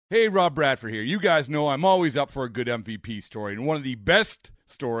Hey, Rob Bradford here. You guys know I'm always up for a good MVP story, and one of the best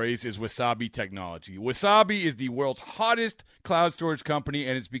stories is Wasabi Technology. Wasabi is the world's hottest cloud storage company,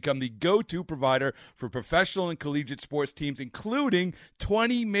 and it's become the go-to provider for professional and collegiate sports teams, including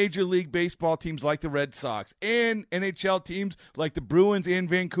 20 Major League Baseball teams like the Red Sox and NHL teams like the Bruins and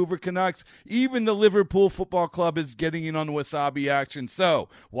Vancouver Canucks. Even the Liverpool Football Club is getting in on the Wasabi action. So,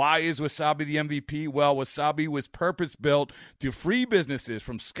 why is Wasabi the MVP? Well, Wasabi was purpose-built to free businesses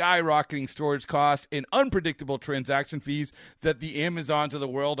from skyrocketing storage costs and unpredictable transaction fees that the Amazons of the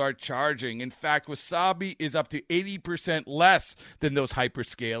world are charging. In fact, Wasabi is up to 80% less than those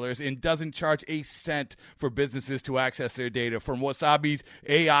hyperscalers and doesn't charge a cent for businesses to access their data. From Wasabi's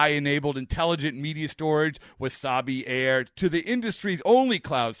AI-enabled intelligent media storage, Wasabi Air, to the industry's only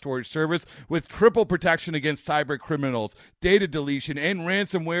cloud storage service with triple protection against cyber criminals, data deletion, and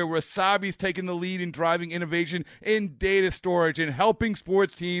ransomware, Wasabi's taken the lead in driving innovation in data storage and helping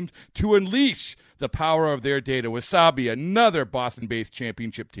sports teams to unleash the power of their data. Wasabi, another Boston-based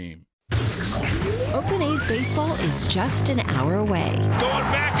championship team. Oakland A's baseball is just an hour away. Going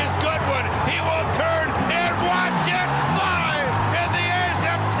back is Goodwin. He will turn and watch it fly. And the A's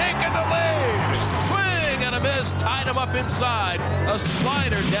have taken the lead. Swing and a miss. Tied him up inside. A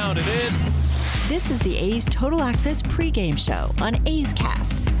slider down and in. This is the A's Total Access pregame show on A's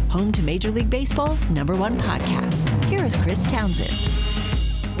Cast, home to Major League Baseball's #1 podcast. Here is Chris Townsend.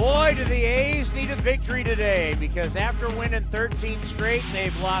 Boy, do the A's need a victory today, because after winning 13 straight,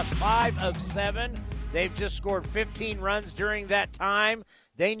 they've lost 5 of 7. They've just scored 15 runs during that time.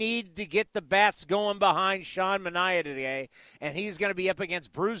 They need to get the bats going behind Sean Manaea today, and he's going to be up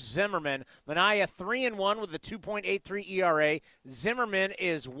against Bruce Zimmerman. Manaea 3-1 with a 2.83 ERA. Zimmerman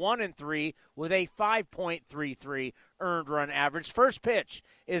is 1-3 with a 5.33 earned run average. First pitch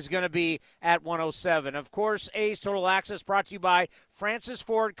is going to be at 1:07. Of course, A's Total Access brought to you by Francis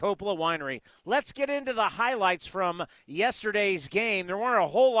Ford Coppola Winery. Let's get into the highlights from yesterday's game. There weren't a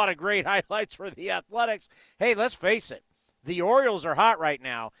whole lot of great highlights for the Athletics. Hey, let's face it. The Orioles are hot right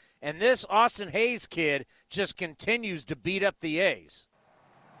now, and this Austin Hayes kid just continues to beat up the A's.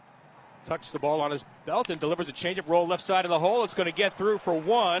 Tucks the ball on his belt and delivers a changeup roll left side of the hole. It's going to get through for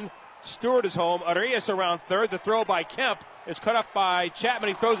one. Stewart is home. Arias around third. The throw by Kemp is cut up by Chapman.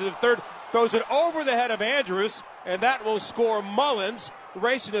 He throws it to third, throws it over the head of Andrus, and that will score Mullins.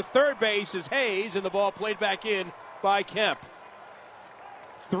 Racing to third base is Hayes, and the ball played back in by Kemp.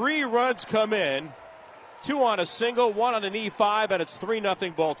 3 runs come in. 2 on a single, 1 on an E5, and it's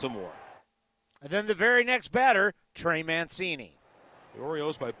 3-0 Baltimore. And then the very next batter, Trey Mancini. The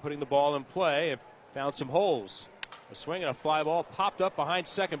Orioles, by putting the ball in play, have found some holes. A swing and a fly ball popped up behind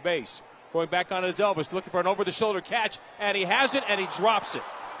second base. Going back on his Elvis, looking for an over-the-shoulder catch, and he has it, and he drops it.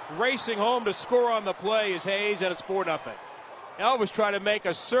 Racing home to score on the play is Hayes, and it's 4-0. Elvis tried to make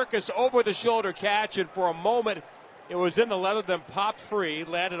a circus over-the-shoulder catch, and for a moment, it was in the leather, then popped free,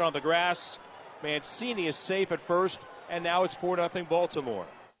 landed on the grass. Mancini is safe at first, and now it's 4-0 Baltimore.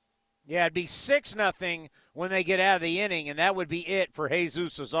 Yeah, it'd be 6-0 when they get out of the inning, and that would be it for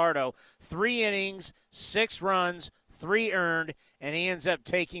Jesus Luzardo. 3 innings, 6 runs, 3 earned, and he ends up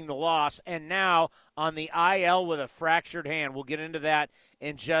taking the loss. And now on the IL with a fractured hand. We'll get into that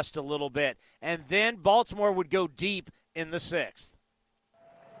in just a little bit. And then Baltimore would go deep in the 6th.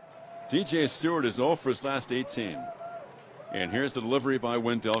 DJ Stewart is 0 for his last 18. And here's the delivery by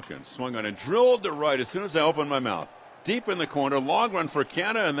Wendelken. Swung on and drilled to right as soon as I opened my mouth. Deep in the corner, long run for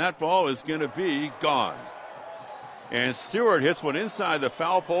Canna, and that ball is going to be gone. And Stewart hits one inside the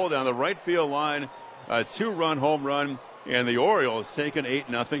foul pole down the right field line. A 2-run home run, and the Orioles take an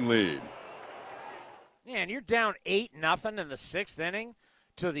 8-0 lead. Man, you're down 8-0 in the 6th inning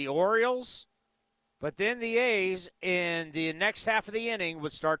to the Orioles. But then the A's in the next half of the inning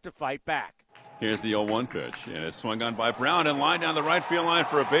would start to fight back. Here's the 0-1 pitch, and it's swung on by Brown and lined down the right field line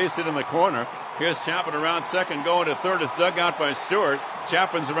for a base hit in the corner. Here's Chapman around second, going to third. It's dug out by Stewart.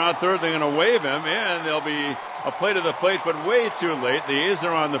 Chapman's around third. They're going to wave him, and there'll be a play to the plate, but way too late. The A's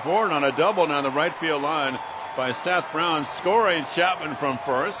are on the board on a double down the right field line by Seth Brown, scoring Chapman from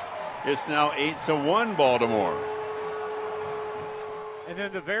first. It's now 8-1 Baltimore. And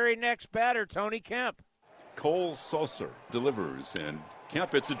then the very next batter, Tony Kemp. Cole Sulser delivers, and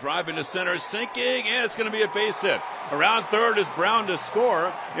Kemp hits a drive into center, sinking, and it's going to be a base hit. Around third is Brown to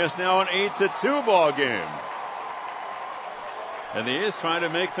score. It's now an 8-2 ball game. And the A's trying to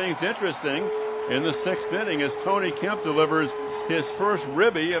make things interesting in the 6th inning as Tony Kemp delivers his first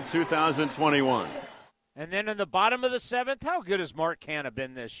ribby of 2021. And then in the bottom of the 7th, how good has Mark Canha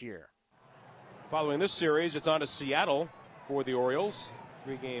been this year? Following this series, it's on to Seattle for the Orioles.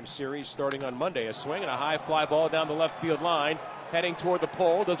 3-game series starting on Monday. A swing and a high fly ball down the left field line. heading toward the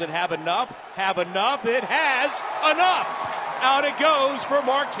pole. Does it have enough? Have enough? It has enough. Out it goes for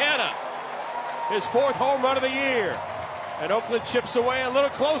Mark Canha. His 4th home run of the year. And Oakland chips away a little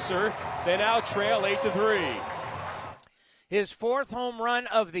closer. They now trail 8-3. His 4th home run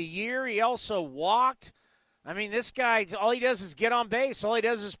of the year. He also walked. I mean, this guy, all he does is get on base. All he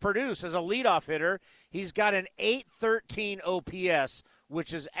does is produce. As a leadoff hitter, he's got an .813 OPS,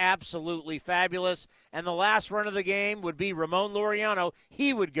 which is absolutely fabulous. And the last run of the game would be Ramon Laureano.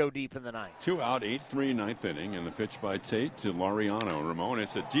 He would go deep in the ninth. 2 out, 8-3 ninth inning, and the pitch by Tate to Laureano. Ramon,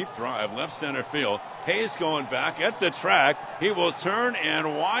 it's a deep drive, left center field. Hayes going back at the track. He will turn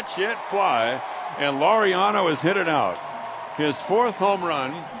and watch it fly, and Laureano has hit it out. His 4th home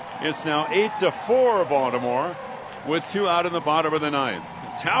run. It's now 8-4 Baltimore with 2 out in the bottom of the ninth.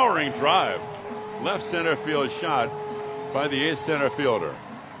 Towering drive. Left center field shot by the ace center fielder.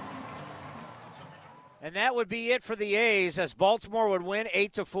 And that would be it for the A's as Baltimore would win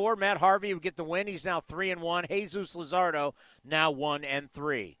 8-4. Matt Harvey would get the win. He's now 3-1. Jesus Luzardo now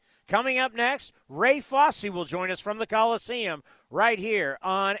 1-3. Coming up next, Ray Fosse will join us from the Coliseum right here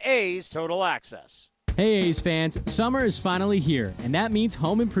on A's Total Access. Hey A's fans, summer is finally here, and that means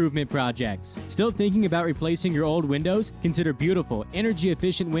home improvement projects. Still thinking about replacing your old windows? Consider beautiful,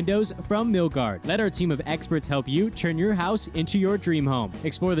 energy-efficient windows from Milgard. Let our team of experts help you turn your house into your dream home.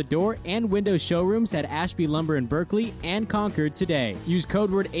 Explore the door and window showrooms at Ashby Lumber in Berkeley and Concord today. Use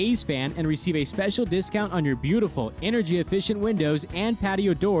code word A'sFan and receive a special discount on your beautiful, energy-efficient windows and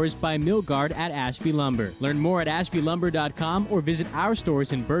patio doors by Milgard at Ashby Lumber. Learn more at ashbylumber.com or visit our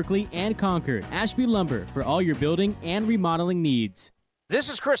stores in Berkeley and Concord. Ashby Lumber, for all your building and remodeling needs. This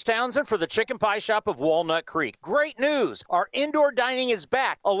is Chris Townsend for the Chicken Pie Shop of Walnut Creek. Great news! Our indoor dining is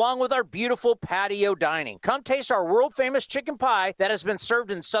back, along with our beautiful patio dining. Come taste our world-famous chicken pie that has been served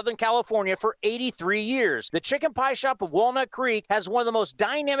in Southern California for 83 years. The Chicken Pie Shop of Walnut Creek has one of the most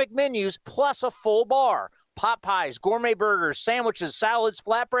dynamic menus, plus a full bar. Pot pies, gourmet burgers, sandwiches, salads,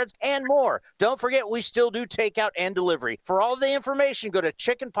 flatbreads, and more. Don't forget, we still do takeout and delivery. For all the information, go to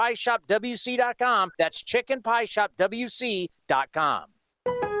chickenpieshopwc.com. That's chickenpieshopwc.com.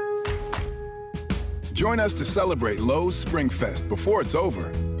 Join us to celebrate Lowe's Springfest before it's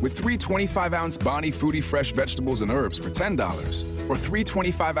over with 3 25-ounce Bonnie Fruity Fresh vegetables and herbs for $10 or 3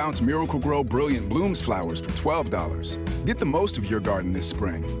 25-ounce Miracle-Gro Brilliant Blooms flowers for $12. Get the most of your garden this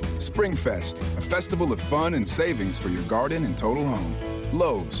spring. Springfest, a festival of fun and savings for your garden and total home.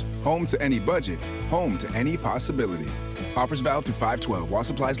 Lowe's, home to any budget, home to any possibility. Offers valid through 5/12 while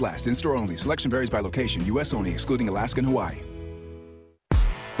supplies last. In-store only. Selection varies by location. U.S. only, excluding Alaska and Hawaii.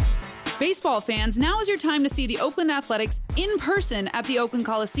 Baseball fans, now is your time to see the Oakland Athletics in person at the Oakland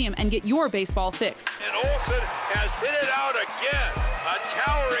Coliseum and get your baseball fix. And Olsen has hit it out again. A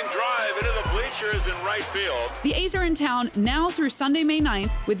towering drive into the bleachers in right field. The A's are in town now through Sunday, May 9th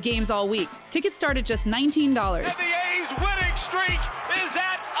with games all week. Tickets start at just $19. And the A's winning streak is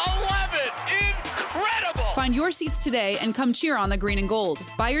at 11. Incredible! Find your seats today and come cheer on the green and gold.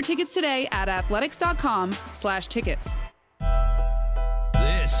 Buy your tickets today at athletics.com/tickets.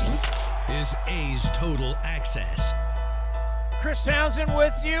 This is A's Total Access. Chris Townsend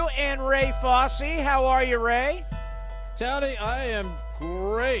with you and Ray Fosse. How are you, Ray? Townie, I am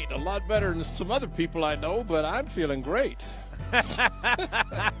great. A lot better than some other people I know, but I'm feeling great.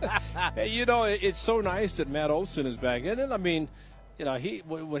 Hey, you know, it's so nice that Matt Olson is back in it. I mean, you know,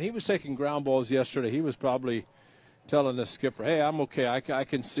 when he was taking ground balls yesterday, he was probably telling the skipper, "Hey, I'm okay. I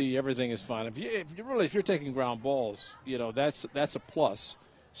can see everything is fine." If you're taking ground balls, you know, that's a plus.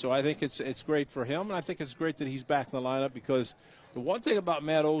 So I think it's great for him, and I think it's great that he's back in the lineup because the one thing about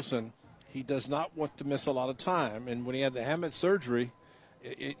Matt Olson, he does not want to miss a lot of time. And when he had the helmet surgery,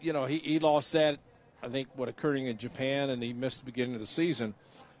 he lost that, I think, occurring in Japan, and he missed the beginning of the season.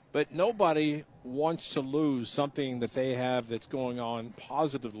 But nobody wants to lose something that they have that's going on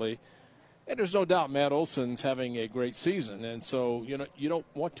positively. And there's no doubt Matt Olson's having a great season. And so, you don't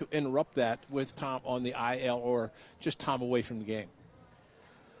want to interrupt that with time on the IL or just time away from the game.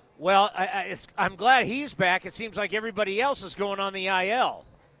 Well, I'm glad he's back. It seems like everybody else is going on the IL.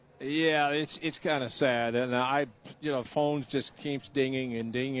 Yeah, it's kind of sad. And phones just keeps dinging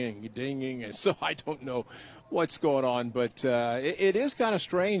and dinging and dinging. And so I don't know what's going on. But it is kind of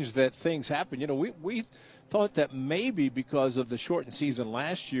strange that things happen. You know, we thought that maybe because of the shortened season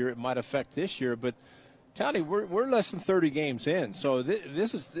last year, it might affect this year. But, Townie, we're less than 30 games in. So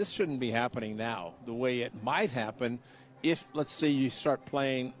this shouldn't be happening now the way it might happen if, let's say, you start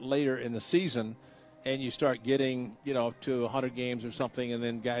playing later in the season and you start getting, to 100 games or something, and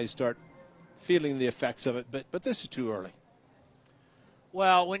then guys start feeling the effects of it. But this is too early.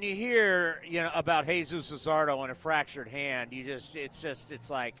 Well, when you hear about Jesus Luzardo and a fractured hand, it's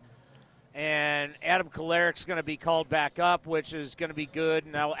like, and Adam Kolarik's going to be called back up, which is going to be good,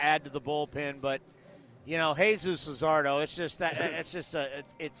 and that'll add to the bullpen. But Jesus Luzardo,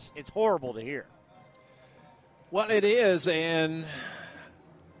 it's horrible to hear. Well, it is, and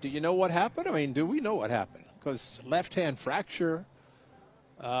do you know what happened? I mean, do we know what happened? Because left hand fracture.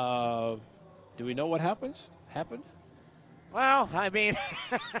 Do we know what happened? Well, I mean,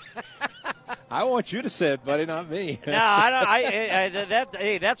 I want you to say it, buddy, not me. No, I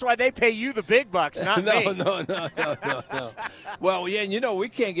don't. That's why they pay you the big bucks, not me. No. Well, yeah, and we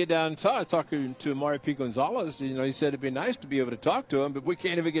can't get down and talking to Mario P. Gonzalez. He said it'd be nice to be able to talk to him, but we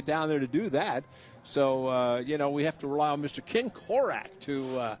can't even get down there to do that. So, we have to rely on Mr. Ken Korak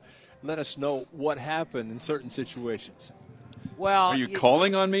to let us know what happened in certain situations. Well, are you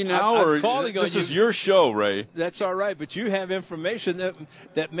calling on me now, I'm or calling on this you. is your show, Ray? That's all right, but you have information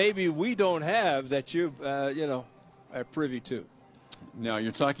that maybe we don't have that you are privy to. Now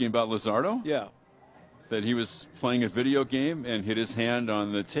you're talking about Luzardo? Yeah. That he was playing a video game and hit his hand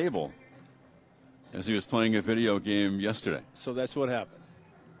on the table as he was playing a video game yesterday. So that's what happened.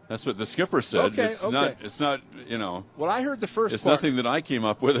 That's what the skipper said. Okay, It's not. Well, I heard the first it's part. It's nothing that I came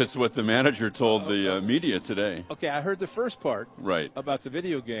up with. It's what the manager told the media today. Okay, I heard the first part. Right. About the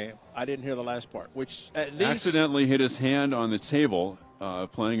video game. I didn't hear the last part, which at least accidentally hit his hand on the table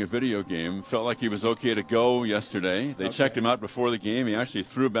playing a video game. Felt like he was okay to go yesterday. They checked him out before the game. He actually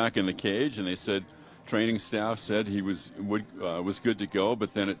threw back in the cage, and they said training staff said he was good to go.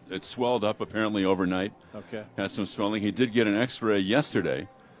 But then it swelled up apparently overnight. Okay. Had some swelling. He did get an X-ray yesterday.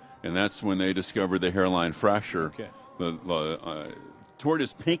 And that's when they discovered the hairline fracture toward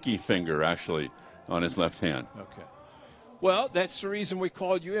his pinky finger, actually, on his left hand. Okay. Well, that's the reason we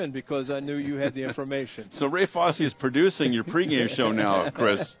called you in, because I knew you had the information. So Ray Fosse is producing your pregame show now,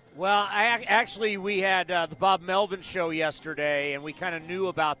 Chris. Well, we had the Bob Melvin show yesterday, and we kind of knew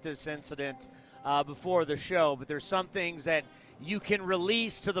about this incident before the show. But there's some things that you can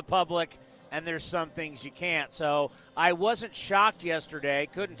release to the public, and there's some things you can't. So I wasn't shocked yesterday,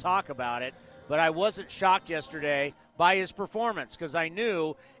 couldn't talk about it, but I wasn't shocked yesterday by his performance, because I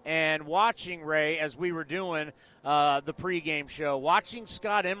knew, and watching Ray as we were doing the pregame show, watching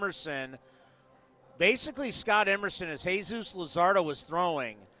Scott Emerson, basically Scott Emerson as Jesus Luzardo was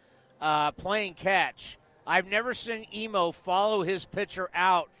throwing, playing catch. I've never seen Emo follow his pitcher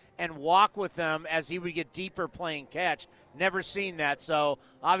out and walk with them as he would get deeper playing catch. Never seen that, so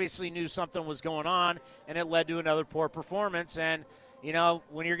obviously knew something was going on, and it led to another poor performance. And,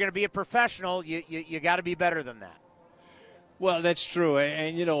 when you're going to be a professional, you got to be better than that. Well, that's true.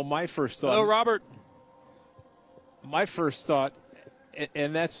 And, my first thought. Hello, Robert. My first thought,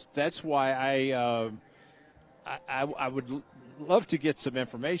 and that's why I would love to get some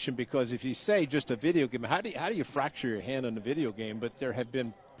information, because if you say just a video game, how do you fracture your hand in a video game? But there have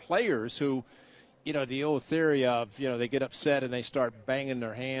been players who, the old theory of, they get upset and they start banging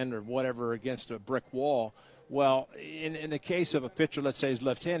their hand or whatever against a brick wall. Well, in the case of a pitcher, let's say he's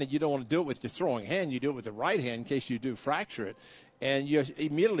left-handed, you don't want to do it with your throwing hand. You do it with the right hand in case you do fracture it. And you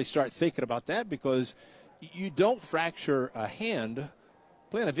immediately start thinking about that, because you don't fracture a hand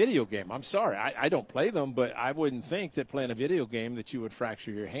playing a video game. I'm sorry, I don't play them, but I wouldn't think that playing a video game that you would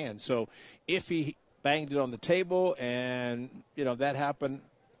fracture your hand. So if he banged it on the table and, that happened,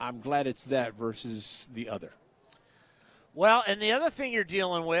 I'm glad it's that versus the other. Well, and the other thing you're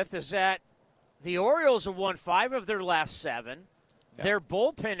dealing with is that the Orioles have won 5 of their last 7. Yeah. Their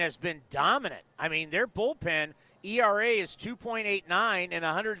bullpen has been dominant. I mean, their bullpen ERA is 2.89 in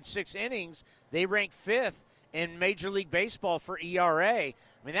 106 innings. They rank 5th in Major League Baseball for ERA. I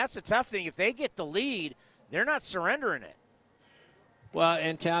mean, that's the tough thing. If they get the lead, they're not surrendering it. Well,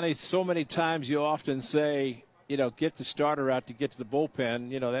 and Tony, so many times you often say, get the starter out to get to the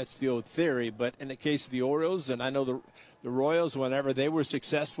bullpen. That's the old theory. But in the case of the Orioles, and I know the Royals, whenever they were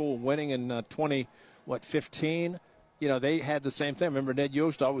successful winning in 2015, they had the same thing. Remember, Ned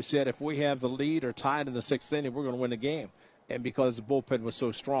Yost always said, if we have the lead or tied in the 6th inning, we're going to win the game. And because the bullpen was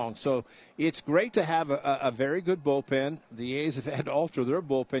so strong. So it's great to have a very good bullpen. The A's have had to alter their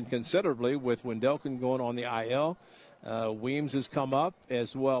bullpen considerably with Wendelken going on the IL. Weems has come up,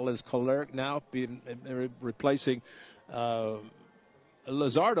 as well as Kolarek now replacing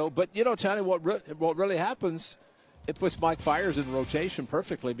Luzardo. But, Tony, what really happens, it puts Mike Fiers in rotation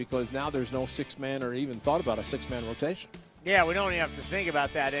perfectly, because now there's no 6-man or even thought about a 6-man rotation. Yeah, we don't even have to think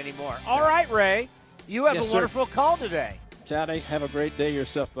about that anymore. All right, Ray, you have a wonderful call today. Tony, have a great day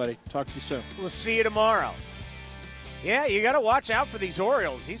yourself, buddy. Talk to you soon. We'll see you tomorrow. Yeah, you got to watch out for these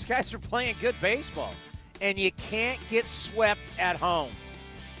Orioles. These guys are playing good baseball. and you can't get swept at home.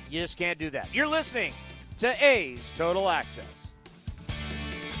 You just can't do that. You're listening to A's Total Access.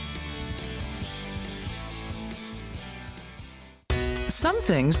 Some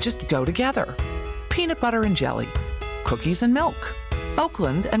things just go together. Peanut butter and jelly, cookies and milk,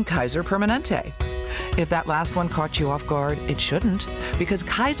 Oakland and Kaiser Permanente. If that last one caught you off guard, it shouldn't, because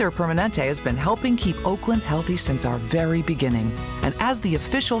Kaiser Permanente has been helping keep Oakland healthy since our very beginning. And as the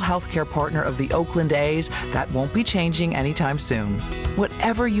official healthcare partner of the Oakland A's, that won't be changing anytime soon.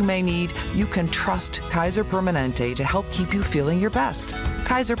 Whatever you may need, you can trust Kaiser Permanente to help keep you feeling your best.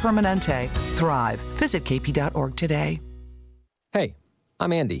 Kaiser Permanente. Thrive. Visit kp.org today. Hey,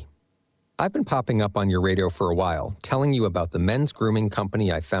 I'm Andy. I've been popping up on your radio for a while, telling you about the men's grooming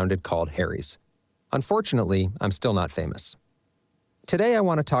company I founded called Harry's. Unfortunately, I'm still not famous. Today, I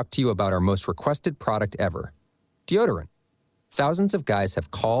want to talk to you about our most requested product ever, deodorant. Thousands of guys have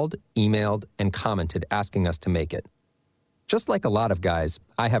called, emailed, and commented asking us to make it. Just like a lot of guys,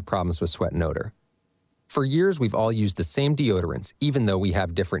 I have problems with sweat and odor. For years, we've all used the same deodorants, even though we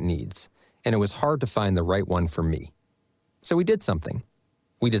have different needs, and it was hard to find the right one for me. So we did something.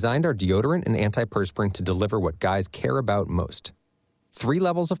 We designed our deodorant and antiperspirant to deliver what guys care about most. 3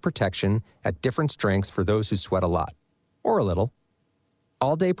 levels of protection at different strengths for those who sweat a lot, or a little.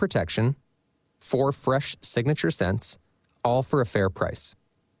 All-day protection, 4 fresh signature scents, all for a fair price.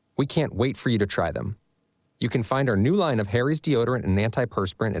 We can't wait for you to try them. You can find our new line of Harry's deodorant and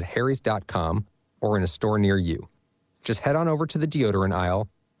antiperspirant at harrys.com or in a store near you. Just head on over to the deodorant aisle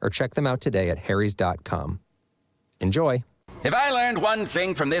or check them out today at harrys.com. Enjoy. If I learned one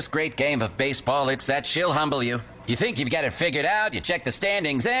thing from this great game of baseball, it's that she'll humble you. You think you've got it figured out, you check the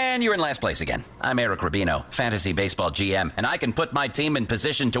standings, and you're in last place again. I'm Eric Rubino, Fantasy Baseball GM, and I can put my team in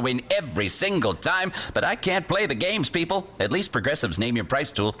position to win every single time, but I can't play the games, people. At least Progressive's Name Your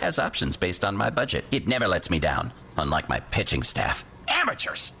Price tool has options based on my budget. It never lets me down, unlike my pitching staff.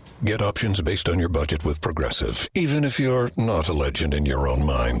 Amateurs! Get options based on your budget with Progressive, even if you're not a legend in your own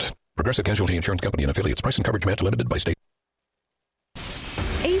mind. Progressive Casualty Insurance Company and affiliates. Price and coverage match limited by state.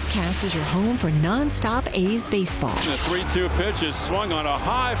 A's Cast is your home for non-stop A's baseball. The 3-2 pitch is swung on a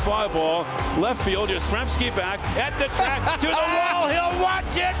high fly ball. Left field, Yastrzemski back at the track to the wall. He'll watch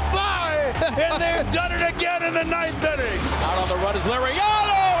it fly. And they've done it again in the 9th inning. Out on the run is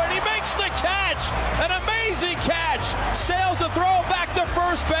Liriano, and he makes the catch. An amazing catch. Sails the throw back to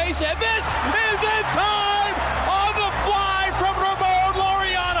first base, and this is in time on the fly from Ramon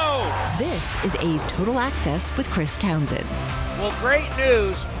Liriano. This is A's Total Access with Chris Townsend. Well, great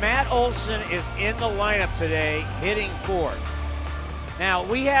news. Matt Olson is in the lineup today, hitting fourth. Now,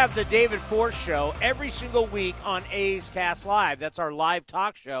 we have the David Force Show every single week on A's Cast Live. That's our live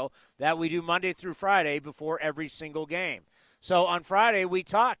talk show that we do Monday through Friday before every single game. So on Friday, we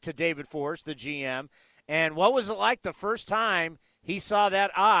talked to David Force, the GM, and what was it like the first time he saw that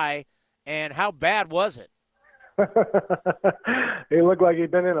eye, and how bad was it? He looked like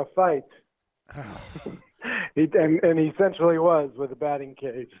he'd been in a fight. He essentially was with a batting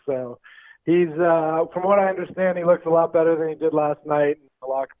cage. So he's, from what I understand, he looks a lot better than he did last night, and a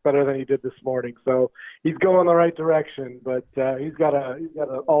lot better than he did this morning. So he's going the right direction, but he's got an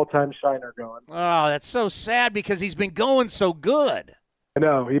all-time shiner going. Oh, that's so sad because he's been going so good. I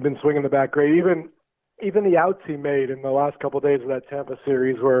know. He's been swinging the bat great. Even the outs he made in the last couple of days of that Tampa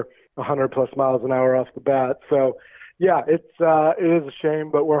series were 100-plus miles an hour off the bat. So, yeah, it is a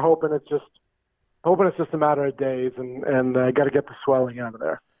shame, but we're hoping it's just a matter of days, and got to get the swelling out of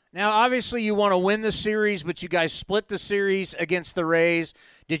there. Now, obviously, you want to win the series, but you guys split the series against the Rays.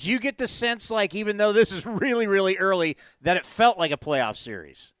 Did you get the sense, like, even though this is really, really early, that it felt like a playoff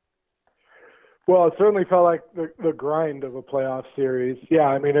series? Well, it certainly felt like the grind of a playoff series. Yeah,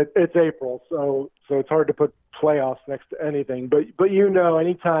 I mean, it's April, so it's hard to put playoffs next to anything. But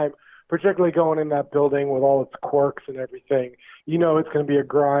anytime, particularly going in that building with all its quirks and everything, it's going to be a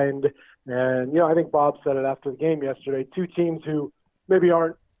grind. And, I think Bob said it after the game yesterday, 2 teams who maybe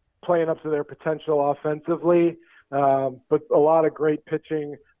aren't playing up to their potential offensively, but a lot of great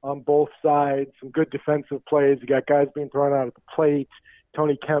pitching on both sides, some good defensive plays. You got guys being thrown out at the plate,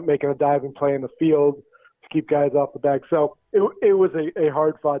 Tony Kemp making a diving play in the field to keep guys off the bag. So it was a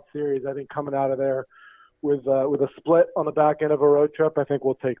hard-fought series, I think, coming out of there. With a split on the back end of a road trip, I think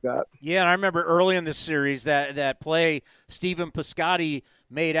we'll take that. Yeah, and I remember early in the series that play Stephen Piscotty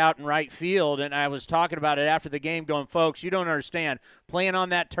made out in right field, and I was talking about it after the game going, folks, you don't understand. Playing on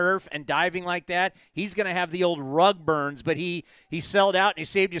that turf and diving like that, he's going to have the old rug burns, but he selled out and he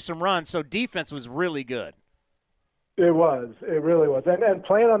saved you some runs, so defense was really good. It was. It really was. And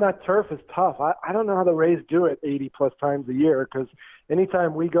playing on that turf is tough. I don't know how the Rays do it 80-plus times a year because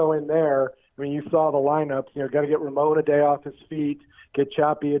anytime we go in there, I mean, you saw the lineups. You know, got to get Ramon a day off his feet, get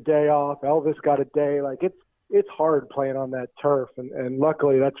Chappie a day off. Elvis got a day. Like it's hard playing on that turf, and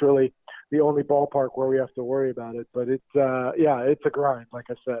luckily that's really the only ballpark where we have to worry about it. But it's a grind, like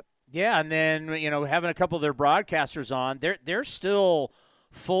I said. Yeah, and then having a couple of their broadcasters on, they're still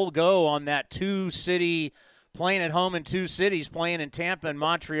full go on that 2-city, playing at home in 2 cities, playing in Tampa and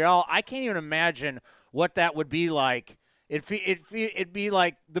Montreal. I can't even imagine what that would be like. It'd be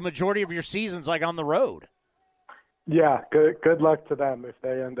like the majority of your season's like on the road. Yeah, good luck to them if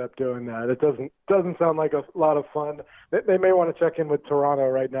they end up doing that. It doesn't sound like a lot of fun. They may want to check in with Toronto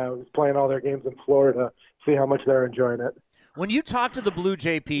right now, who's playing all their games in Florida, see how much they're enjoying it. When you talk to the Blue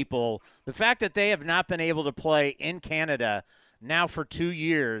Jay people, the fact that they have not been able to play in Canada now for 2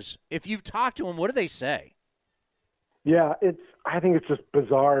 years, if you've talked to them, what do they say? Yeah, I think it's just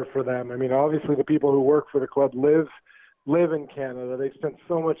bizarre for them. I mean, obviously the people who work for the club live in Canada. They spent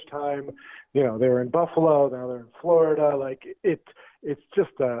so much time, they were in Buffalo, now they're in Florida. Like it's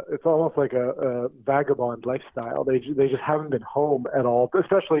almost like a vagabond lifestyle. They just haven't been home at all,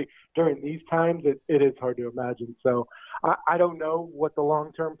 especially during these times. It is hard to imagine. So I don't know what the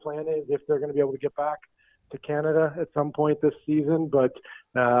long-term plan is, if they're going to be able to get back to Canada at some point this season, but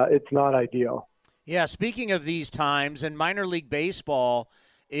it's not ideal. Yeah, speaking of these times, and minor league baseball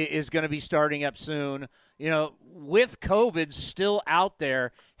is going to be starting up soon. With COVID still out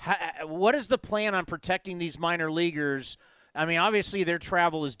there, what is the plan on protecting these minor leaguers? I mean, obviously their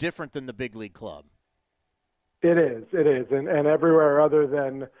travel is different than the big league club. It is. And everywhere other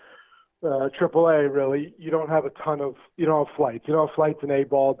than AAA, really, you don't have flights. You don't have flights in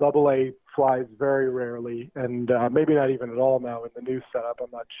A-ball. AA flies very rarely, and maybe not even at all now in the new setup.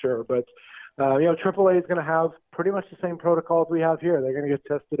 I'm not sure. But, AAA is going to have pretty much the same protocols we have here. They're going to get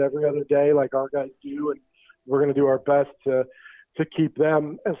tested every other day like our guys do, and we're going to do our best to keep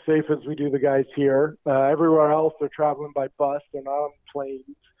them as safe as we do the guys here. Everywhere else, they're traveling by bus. They're not on planes,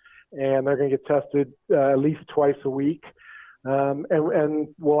 and they're going to get tested at least twice a week. And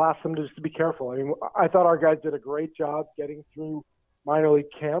we'll ask them just to be careful. I mean, I thought our guys did a great job getting through minor league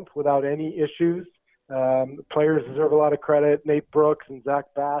camp without any issues. The players deserve a lot of credit. Nate Brooks and Zach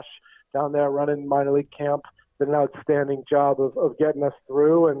Bash down there running minor league camp did an outstanding job of getting us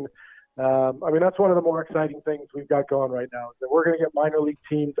through. And that's one of the more exciting things we've got going right now, is that we're going to get minor league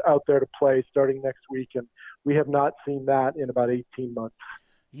teams out there to play starting next week, and we have not seen that in about 18 months.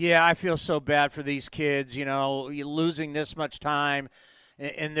 Yeah, I feel so bad for these kids, losing this much time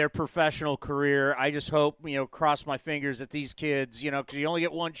in their professional career. I just hope, cross my fingers that these kids, because you only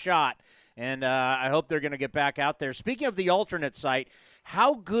get one shot, and I hope they're going to get back out there. Speaking of the alternate site,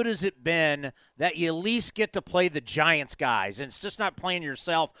 how good has it been that you at least get to play the Giants guys, and it's just not playing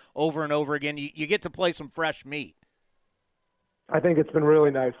yourself over and over again? You get to play some fresh meat. I think it's been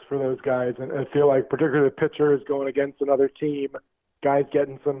really nice for those guys, and I feel like particularly the pitchers going against another team, guys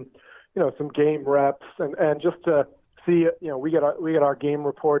getting some game reps, and just to see, we get our game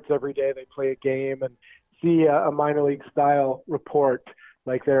reports every day. They play a game, and see a minor league style report.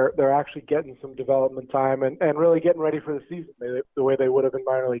 Like they're actually getting some development time and really getting ready for the season the way they would have in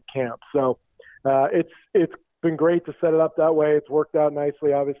minor league camp. So it's been great to set it up that way. It's worked out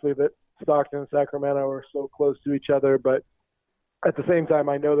nicely. Obviously, that Stockton and Sacramento are so close to each other, but at the same time,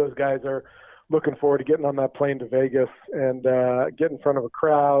 I know those guys are looking forward to getting on that plane to Vegas and get in front of a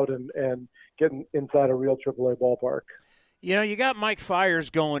crowd and getting inside a real AAA ballpark. You got Mike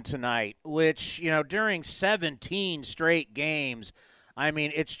Fiers going tonight, which, during 17 straight games, I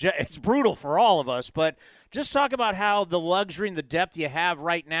mean, it's brutal for all of us, but just talk about how the luxury and the depth you have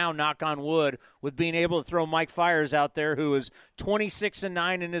right now, knock on wood, with being able to throw Mike Fiers out there, who is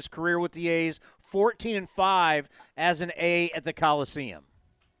 26-9 in his career with the A's, 14-5 as an A at the Coliseum.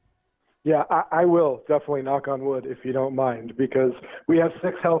 Yeah, I will definitely knock on wood if you don't mind, because we have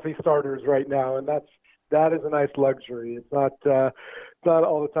 6 healthy starters right now, and that is a nice luxury. It's not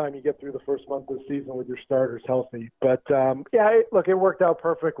all the time you get through the first month of the season with your starters healthy. But it worked out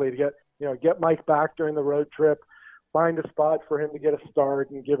perfectly to get Mike back during the road trip, find a spot for him to get a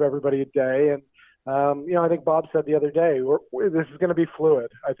start and give everybody a day. And I think Bob said the other day, this is going to be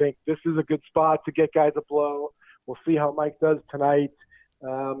fluid. I think this is a good spot to get guys a blow. We'll see how Mike does tonight.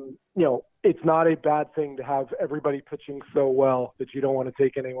 It's not a bad thing to have everybody pitching so well that you don't want to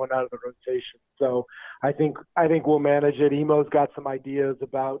take anyone out of the rotation. So I think we'll manage it. Emo's got some ideas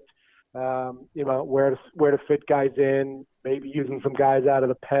about, where to fit guys in, maybe using some guys out of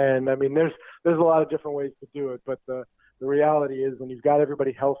the pen. I mean, there's a lot of different ways to do it, but the reality is when you've got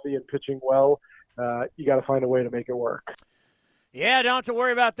everybody healthy and pitching well, you got to find a way to make it work. Yeah, don't have to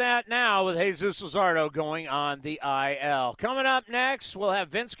worry about that now with Jesus Luzardo going on the IL. Coming up next, we'll have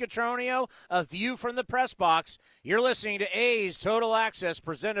Vince Cotroneo, A View from the Press Box. You're listening to A's Total Access,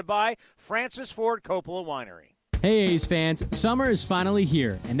 presented by Francis Ford Coppola Winery. Hey A's fans, summer is finally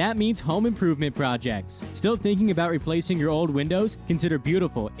here, and that means home improvement projects. Still thinking about replacing your old windows? Consider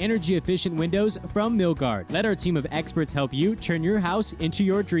beautiful, energy-efficient windows from Milgard. Let our team of experts help you turn your house into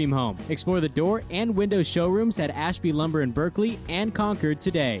your dream home. Explore the door and window showrooms at Ashby Lumber in Berkeley and Concord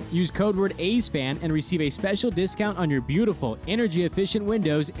today. Use code word A'sFan and receive a special discount on your beautiful, energy-efficient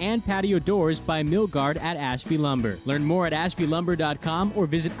windows and patio doors by Milgard at Ashby Lumber. Learn more at ashbylumber.com or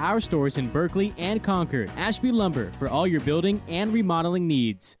visit our stores in Berkeley and Concord. Ashby Lumber, for all your building and remodeling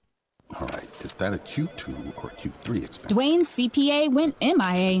needs. All right, is that a Q2 or a Q3 expense? Dwayne's CPA went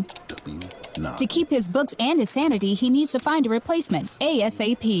MIA. W9. To keep his books and his sanity, he needs to find a replacement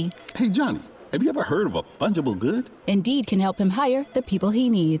ASAP. Hey, Johnny, have you ever heard of a fungible good? Indeed can help him hire the people he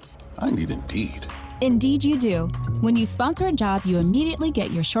needs. I need Indeed. Indeed you do. When you sponsor a job, you immediately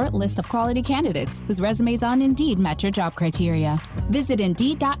get your short list of quality candidates whose resumes on Indeed match your job criteria. Visit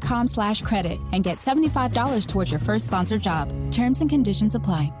Indeed.com/credit and get $75 towards your first sponsored job. Terms and conditions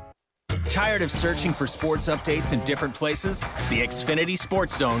apply. Tired of searching for sports updates in different places? The Xfinity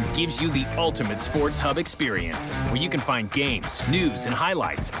Sports Zone gives you the ultimate sports hub experience, where you can find games, news, and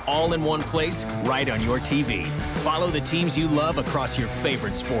highlights all in one place right on your TV. Follow the teams you love across your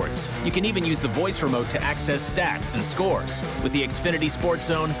favorite sports. You can even use the voice remote to access stats and scores. With the Xfinity Sports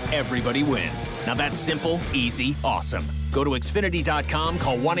Zone, everybody wins. Now that's simple, easy, awesome. Go to Xfinity.com,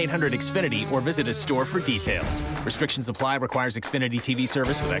 call 1-800-XFINITY, or visit a store for details. Restrictions apply. Requires Xfinity TV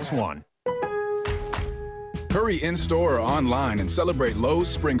service with X1. Hurry in-store or online and celebrate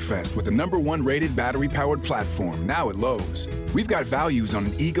Lowe's SpringFest with the #1 rated battery-powered platform now at Lowe's. We've got values on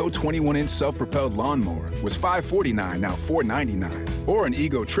an Ego 21-inch self-propelled lawnmower was $549, now $499, or an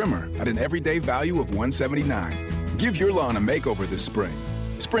Ego trimmer at an everyday value of $179. Give your lawn a makeover this spring.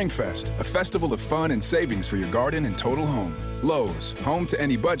 SpringFest, a festival of fun and savings for your garden and total home. Lowe's, home to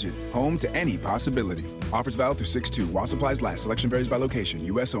any budget, home to any possibility. Offers valid through 6/2 while supplies last. Selection varies by location.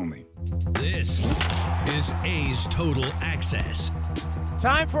 U.S. only. This is A's Total Access.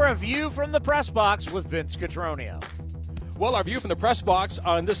 Time for A View from the Press Box with Vince Cotroneo. Well, our view from the press box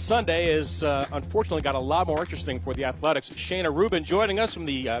on this Sunday is unfortunately got a lot more interesting for the Athletics. Shayna Rubin joining us from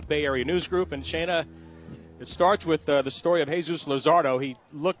the Bay Area News Group. And Shayna, it starts with the story of Jesus Luzardo. He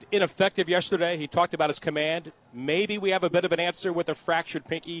looked ineffective yesterday. He talked about his command. Maybe we have a bit of an answer with a fractured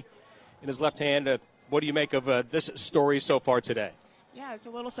pinky in his left hand. What do you make of this story so far today? Yeah, it's a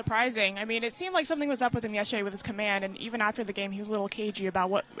little surprising. I mean, it seemed like something was up with him yesterday with his command, and even after the game, he was a little cagey about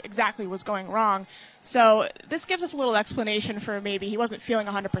what exactly was going wrong. So this gives us a little explanation for maybe he wasn't feeling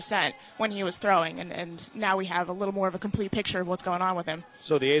 100% when he was throwing, and now we have a little more of a complete picture of what's going on with him.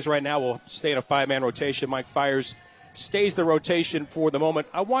 So the A's right now will stay in a 5-man rotation. Mike Fiers stays the rotation for the moment.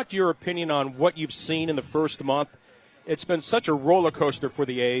 I want your opinion on what you've seen in the first month. It's been such a roller coaster for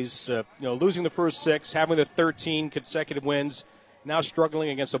the A's, losing the first 6, having the 13 consecutive wins, now struggling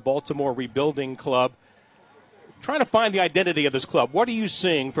against a Baltimore rebuilding club. Trying to find the identity of this club. What are you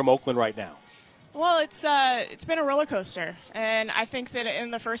seeing from Oakland right now? Well, it's been a roller coaster, and I think that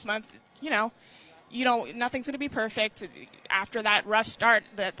in the first month, nothing's going to be perfect. After that rough start,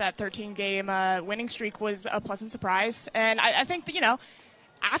 that 13-game winning streak was a pleasant surprise, and I think that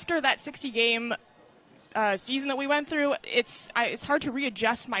after that 60-game season that we went through, it's hard to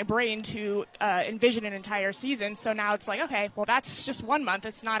readjust my brain to envision an entire season. So now it's like, okay, well, that's just 1 month.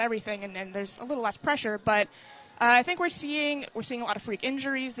 It's not everything, and there's a little less pressure. But I think we're seeing a lot of freak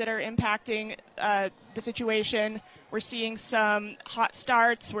injuries that are impacting the situation. We're seeing some hot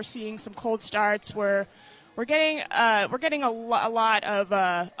starts. We're seeing some cold starts. We're getting a lot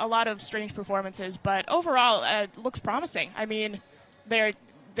of strange performances. But overall, it looks promising. I mean,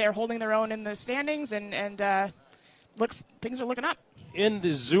 they're holding their own in the standings, and things are looking up. In the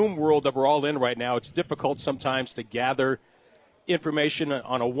Zoom world that we're all in right now, it's difficult sometimes to gather information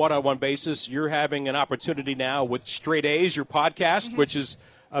on a one-on-one basis. You're having an opportunity now with Straight A's, your podcast, which is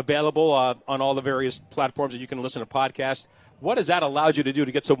available on all the various platforms that you can listen to podcasts. What has that allowed you to do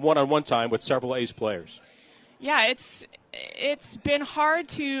to get some one-on-one time with several A's players? Yeah, it's been hard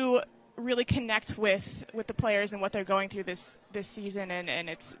to really connect with the players and what they're going through this season, and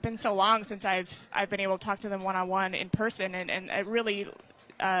it's been so long since I've been able to talk to them one-on-one in person, and it really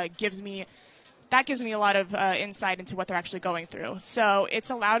gives me a lot of insight into what they're actually going through. So it's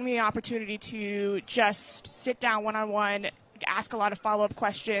allowed me an opportunity to just sit down one-on-one, ask a lot of follow-up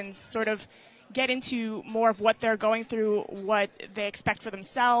questions, sort of get into more of what they're going through, what they expect for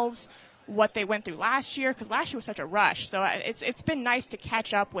themselves, what they went through last year, because last year was such a rush. So it's been nice to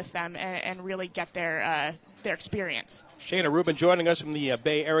catch up with them and really get their experience. Shayna Rubin joining us from the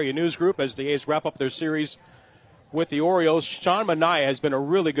Bay Area News Group as the A's wrap up their series with the Orioles. Sean Manaea has been a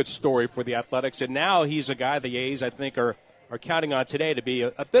really good story for the Athletics, and now he's a guy the A's, I think, are counting on today to be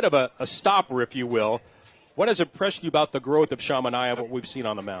a bit of a stopper, if you will. What has impressed you about the growth of Sean Manaea, what we've seen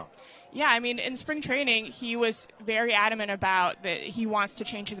on the mound? Yeah, I mean, in spring training, he was very adamant about that he wants to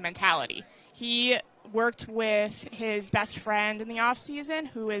change his mentality. He worked with his best friend in the offseason,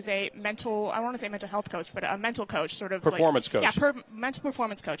 who is a mental, I don't want to say mental health coach, but a mental coach, sort of. Performance coach. Yeah, mental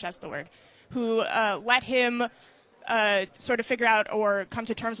performance coach, that's the word, who let him sort of figure out or come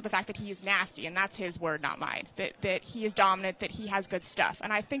to terms with the fact that he is nasty, and that's his word, not mine, that he is dominant, that he has good stuff.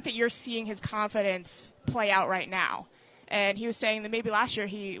 And I think that you're seeing his confidence play out right now. And he was saying that maybe last year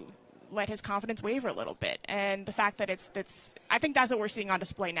he let his confidence waver a little bit. And the fact that I think that's what we're seeing on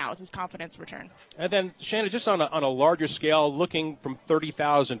display now is his confidence return. And then, Shannon, just on a larger scale, looking from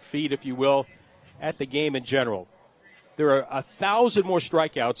 30,000 feet, if you will, at the game in general, there are 1,000 more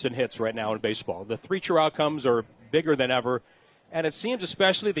strikeouts than hits right now in baseball. The 3 true outcomes are bigger than ever. And it seems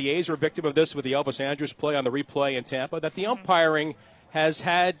especially the A's are a victim of this with the Elvis Andrus play on the replay in Tampa, that the umpiring has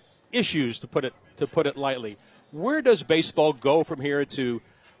had issues, to put it lightly. Where does baseball go from here to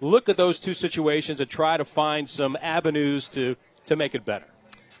look at those two situations and try to find some avenues to make it better?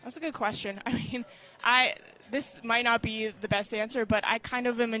 That's a good question. I mean, this might not be the best answer, but I kind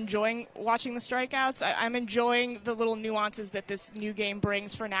of am enjoying watching the strikeouts. I'm enjoying the little nuances that this new game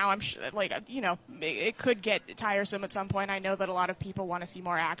brings for now. I'm sure, it could get tiresome at some point. I know that a lot of people want to see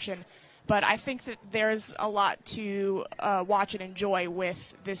more action, but I think that there's a lot to watch and enjoy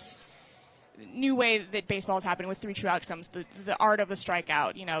with this new way that baseball is happening with 3 true outcomes, the art of the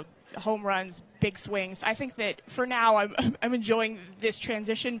strikeout, home runs, big swings. I think that for now I'm enjoying this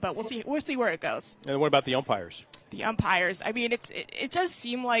transition, but we'll see where it goes. And what about the umpires? The umpires. I mean, it does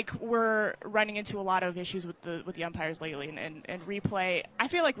seem like we're running into a lot of issues with the umpires lately, and replay. I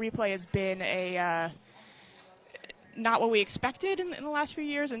feel like replay has been not what we expected in the last few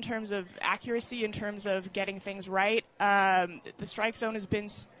years in terms of accuracy, in terms of getting things right. The strike zone has been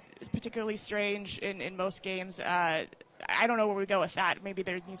particularly strange in most games. I don't know where we go with that. Maybe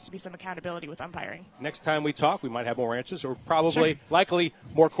there needs to be some accountability with umpiring. Next time we talk, we might have more answers or likely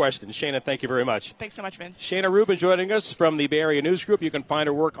more questions. Shayna, thank you very much. Thanks so much, Vince. Shayna Rubin joining us from the Bay Area News Group. You can find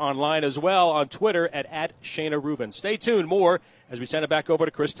her work online as well on Twitter at Shayna Rubin. Stay tuned. More as we send it back over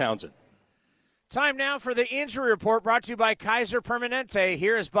to Chris Townsend. Time now for the injury report brought to you by Kaiser Permanente.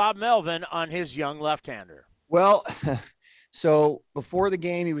 Here is Bob Melvin on his young left-hander. Well, so before the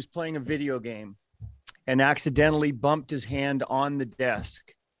game, he was playing a video game and accidentally bumped his hand on the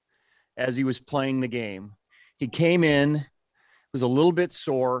desk as he was playing the game. He came in, was a little bit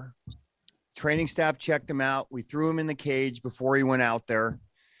sore. Training staff checked him out. We threw him in the cage before he went out there,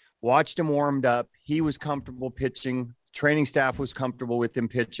 watched him warmed up. He was comfortable pitching. Training staff was comfortable with him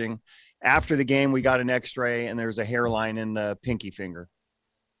pitching. After the game, we got an x-ray, and there's a hairline in the pinky finger.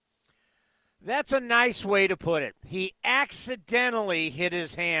 That's a nice way to put it. He accidentally hit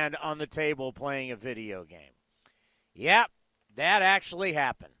his hand on the table playing a video game. Yep, that actually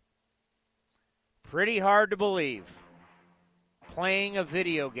happened. Pretty hard to believe. Playing a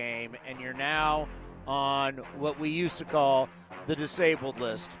video game, and you're now on what we used to call the disabled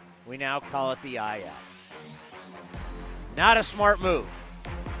list. We now call it the IL. Not a smart move.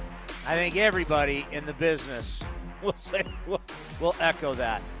 I think everybody in the business will echo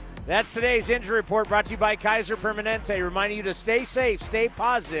that. That's today's injury report brought to you by Kaiser Permanente, reminding you to stay safe, stay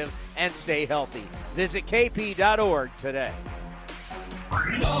positive, and stay healthy. Visit kp.org today.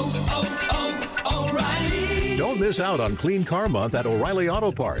 O'Reilly. Don't miss out on Clean Car Month at O'Reilly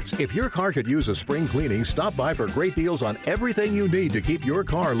Auto Parts. If your car could use a spring cleaning, stop by for great deals on everything you need to keep your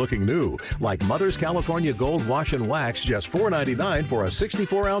car looking new. Like Mother's California Gold Wash and Wax, just $4.99 for a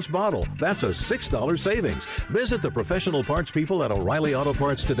 64-ounce bottle. That's a $6 savings. Visit the professional parts people at O'Reilly Auto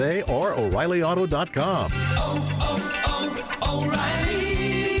Parts today or O'ReillyAuto.com.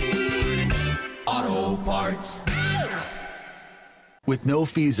 O'Reilly Auto Parts. With no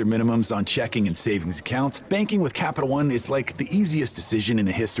fees or minimums on checking and savings accounts, banking with Capital One is like the easiest decision in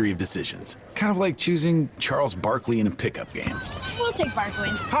the history of decisions. Kind of like choosing Charles Barkley in a pickup game. We'll take Barkley.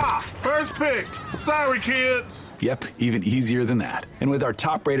 Ha! First pick. Sorry, kids. Yep, even easier than that. And with our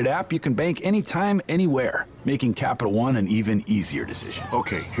top-rated app, you can bank anytime, anywhere, making Capital One an even easier decision.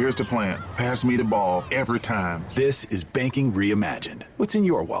 Okay, here's the plan. Pass me the ball every time. This is banking reimagined. What's in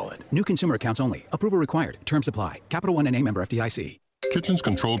your wallet? New consumer accounts only. Approval required. Terms apply. Capital One N.A. member FDIC. Kitchens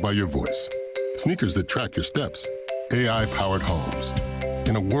controlled by your voice. Sneakers that track your steps. AI-powered homes.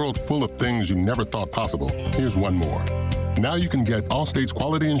 In a world full of things you never thought possible, here's one more. Now you can get Allstate's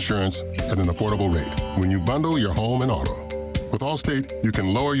quality insurance at an affordable rate when you bundle your home and auto. With Allstate, you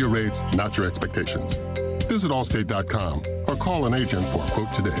can lower your rates, not your expectations. Visit allstate.com or call an agent for a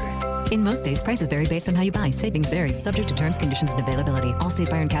quote today. In most states, prices vary based on how you buy. Savings vary, subject to terms, conditions, and availability. Allstate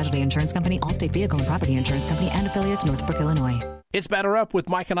Fire and Casualty Insurance Company, Allstate Vehicle and Property Insurance Company, and affiliates, Northbrook, Illinois. It's Batter Up with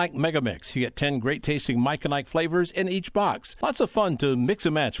Mike and Ike Mega Mix. You get 10 great-tasting Mike and Ike flavors in each box. Lots of fun to mix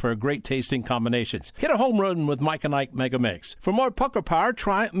and match for great-tasting combinations. Hit a home run with Mike and Ike Mega Mix. For more pucker power,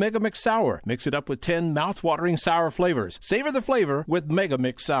 try Mega Mix Sour. Mix it up with 10 mouth-watering sour flavors. Savor the flavor with Mega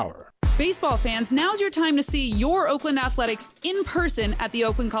Mix Sour. Baseball fans, now's your time to see your Oakland Athletics in person at the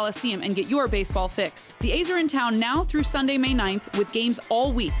Oakland Coliseum and get your baseball fix. The A's are in town now through Sunday, May 9th with games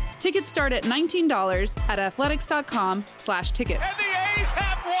all week. Tickets start at $19 at athletics.com/tickets. And the A's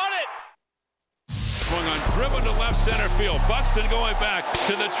have won it! Swung on, driven to left center field. Buxton going back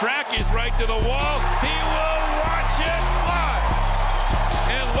to the track. He's right to the wall. He will watch it fly.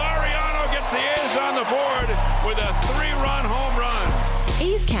 And Laureano gets the A's on the board with a 3-run home run.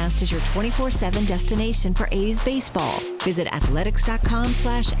 A's Cast is your 24/7 destination for A's baseball. Visit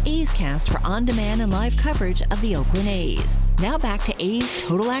athletics.com/A's Cast for on-demand and live coverage of the Oakland A's. Now back to A's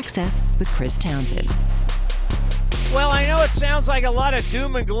Total Access with Chris Townsend. Well, I know it sounds like a lot of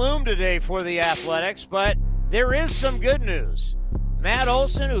doom and gloom today for the Athletics, but there is some good news. Matt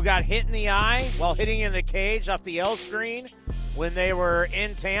Olson, who got hit in the eye while hitting in the cage off the L screen when they were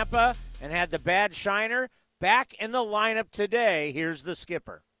in Tampa and had the bad shiner, back in the lineup today. Here's the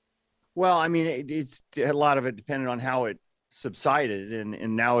skipper. Well, I mean, it's a lot of it depended on how it subsided,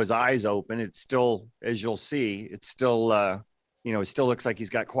 and now his eyes open. It's still, as you'll see, it's still, it still looks like he's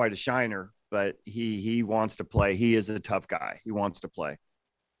got quite a shiner, but he wants to play. He is a tough guy. He wants to play.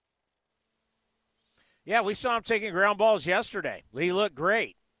 Yeah, we saw him taking ground balls yesterday. He looked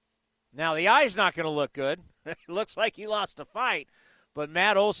great. Now, the eye's not going to look good. It looks like he lost a fight, but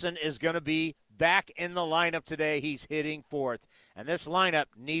Matt Olson is going to be back in the lineup today. He's hitting fourth. And this lineup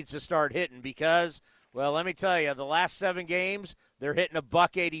needs to start hitting because, well, let me tell you, the last 7 games, they're hitting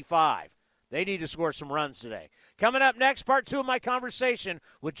 $185. They need to score some runs today. Coming up next, part 2 of my conversation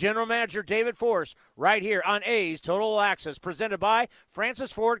with General Manager David Forst right here on A's Total Access, presented by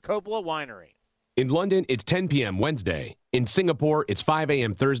Francis Ford Coppola Winery. In London, it's 10 p.m. Wednesday. In Singapore, it's 5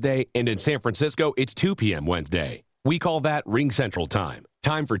 a.m. Thursday. And in San Francisco, it's 2 p.m. Wednesday. We call that Ring Central Time.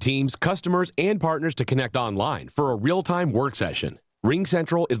 Time for teams, customers, and partners to connect online for a real-time work session. Ring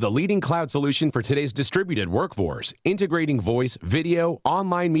Central is the leading cloud solution for today's distributed workforce, integrating voice, video,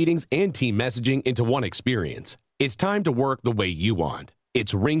 online meetings, and team messaging into one experience. It's time to work the way you want.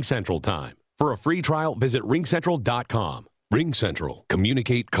 It's Ring Central Time. For a free trial, visit ringcentral.com. Ring Central.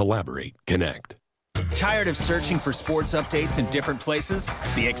 Communicate, collaborate, connect. Tired of searching for sports updates in different places?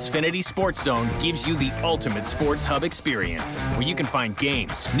 The Xfinity Sports Zone gives you the ultimate sports hub experience, where you can find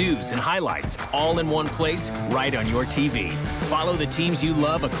games, news, and highlights all in one place right on your TV. Follow the teams you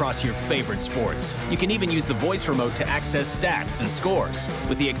love across your favorite sports. You can even use the voice remote to access stats and scores.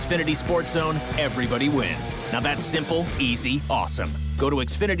 With the Xfinity Sports Zone, everybody wins. Now that's simple, easy, awesome. Go to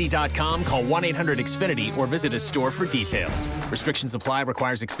Xfinity.com, call 1-800-XFINITY, or visit a store for details. Restrictions apply.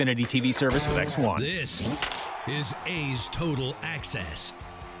 Requires Xfinity TV service with X1. This is A's Total Access.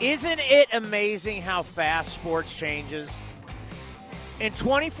 Isn't it amazing how fast sports changes? In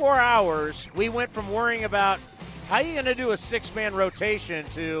 24 hours, we went from worrying about how are you going to do a 6-man rotation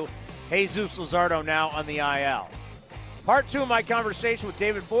to Jesus Luzardo now on the IL. Part 2 of my conversation with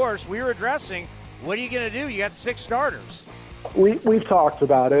David Forst, we were addressing what are you going to do? You got 6 starters. We've talked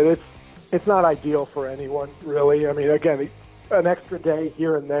about it. It's not ideal for anyone, really. I mean, again, an extra day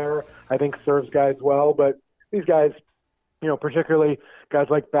here and there, I think, serves guys well. But these guys, particularly guys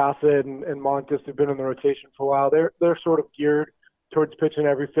like Bassett and Montes who've been in the rotation for a while, they're sort of geared towards pitching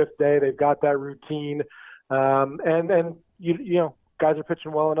every 5th day. They've got that routine, and guys are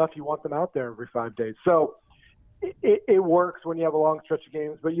pitching well enough. You want them out there every 5 days. So it works when you have a long stretch of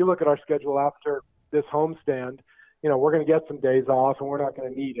games. But you look at our schedule after this homestand. We're going to get some days off, and we're not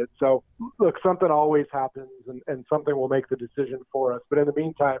going to need it. So, look, something always happens, and something will make the decision for us. But in the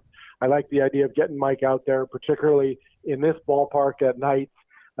meantime, I like the idea of getting Mike out there, particularly in this ballpark at night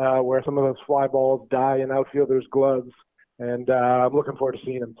where some of those fly balls die in outfielders' gloves. And I'm looking forward to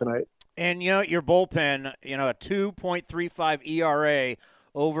seeing him tonight. And, your bullpen, a 2.35 ERA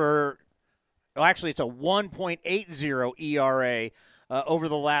over – well, actually, it's a 1.80 ERA over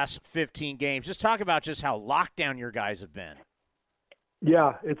the last 15 games. Just talk about just how locked down your guys have been.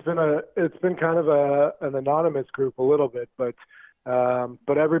 Yeah, it's been kind of an anonymous group a little bit, but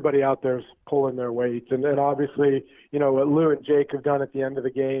But everybody out there is pulling their weight. And obviously, what Lou and Jake have done at the end of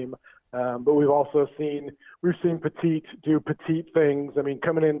the game. But we've also seen Petit do Petit things. I mean,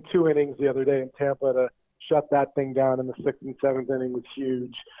 coming in 2 innings the other day in Tampa to shut that thing down in the 6th and 7th inning was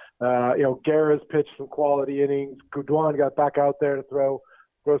huge. Guerra's pitched some quality innings. Goudouin got back out there to throw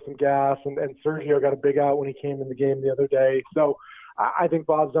some gas, and Sergio got a big out when he came in the game the other day. So I think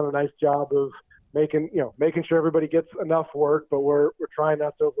Bob's done a nice job of making sure everybody gets enough work, but we're trying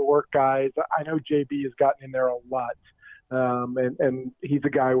not to overwork guys. I know JB has gotten in there a lot. And he's a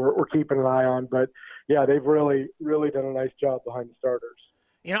guy we're keeping an eye on. But, yeah, they've really, really done a nice job behind the starters.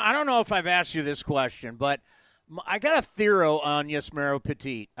 I don't know if I've asked you this question, but I got a theory on Yusmeiro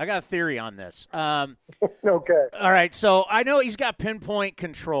Petit. I got a theory on this. Okay. All right, so I know he's got pinpoint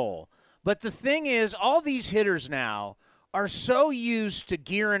control. But the thing is, all these hitters now are so used to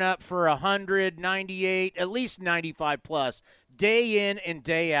gearing up for 100, 98, at least 95-plus, day in and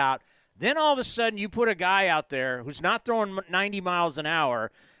day out. Then all of a sudden you put a guy out there who's not throwing 90 miles an hour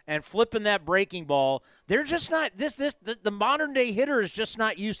and flipping that breaking ball. They're just not the modern day hitter is just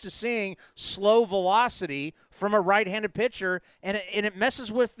not used to seeing slow velocity from a right-handed pitcher, and it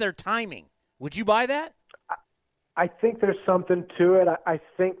messes with their timing. Would you buy that? I think there's something to it. I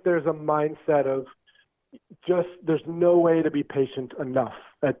think there's a mindset of just there's no way to be patient enough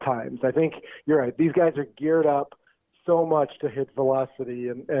at times. I think you're right. These guys are geared up so much to hit velocity,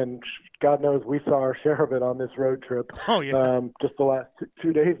 and God knows we saw our share of it on this road trip. Oh, yeah. Just the last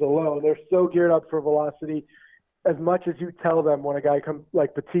 2 days alone. They're so geared up for velocity. As much as you tell them when a guy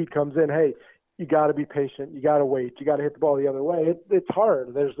like Petit comes in, hey, you got to be patient, you got to wait, you got to hit the ball the other way. It's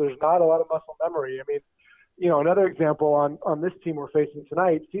hard. There's not a lot of muscle memory. I mean, another example on this team we're facing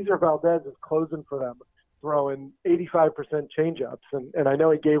tonight, Cesar Valdez is closing for them, throwing 85% changeups, and I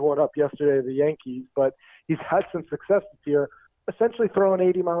know he gave one up yesterday to the Yankees, but he's had some success this year, essentially throwing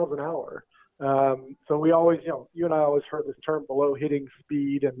 80 miles an hour. So we always, you and I always heard this term below hitting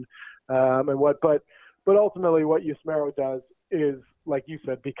speed and what, but ultimately what Yusmeiro does is, like you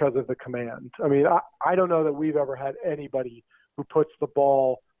said, because of the command. I mean, I don't know that we've ever had anybody who puts the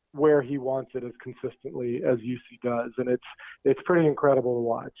ball where he wants it as consistently as UC does, and it's pretty incredible to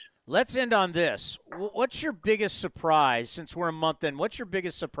watch. Let's end on this. What's your biggest surprise, since we're a month in, what's your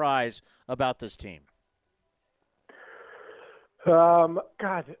biggest surprise about this team? Maybe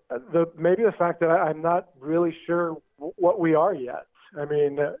the fact that I'm not really sure what we are yet. I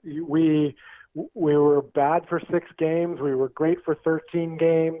mean, we were bad for 6 games. We were great for 13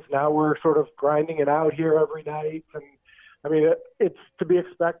 games. Now we're sort of grinding it out here every night. And I mean, it's to be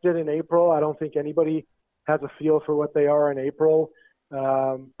expected in April. I don't think anybody has a feel for what they are in April.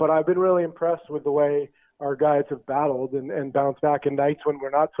 But I've been really impressed with the way our guys have battled and bounced back in nights when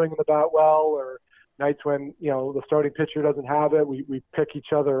we're not swinging the bat well, or nights when, the starting pitcher doesn't have it. We pick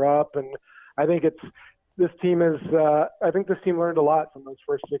each other up. And I think this team learned a lot from those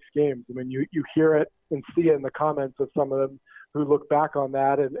first 6 games. I mean, you hear it and see it in the comments of some of them who look back on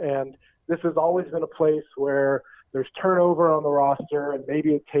that. And this has always been a place where there's turnover on the roster, and maybe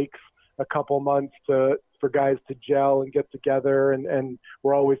it takes a couple months for guys to gel and get together. And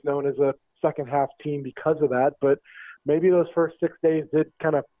we're always known as a second half team because of that. But maybe those first 6 days did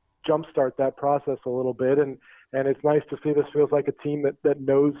kind of jumpstart that process a little bit. And it's nice to see this feels like a team that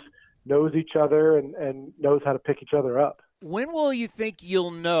knows each other and knows how to pick each other up. When will you think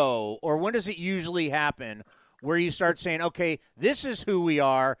you'll know, or when does it usually happen, where you start saying, okay, this is who we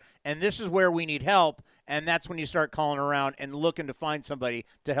are and this is where we need help, and that's when you start calling around and looking to find somebody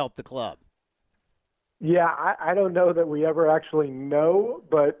to help the club? Yeah, I don't know that we ever actually know,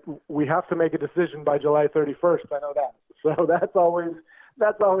 but we have to make a decision by July 31st. I know that. So that's always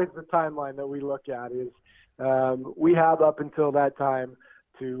the timeline that we look at is we have up until that time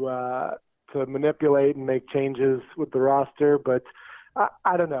to manipulate and make changes with the roster. But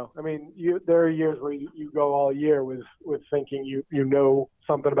I don't know. I mean, there are years where you go all year with thinking you know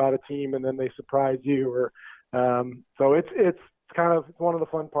something about a team, and then they surprise you. Or so it's one of the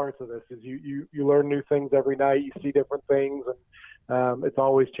fun parts of this is you learn new things every night. You see different things, and it's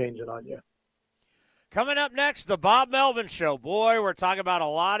always changing on you. Coming up next, the Bob Melvin Show. Boy, we're talking about a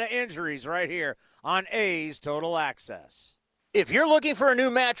lot of injuries right here on A's Total Access. If you're looking for a new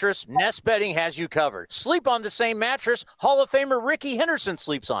mattress, Nest Bedding has you covered. Sleep on the same mattress Hall of Famer Ricky Henderson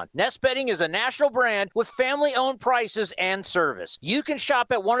sleeps on. Nest Bedding is a national brand with family-owned prices and service. You can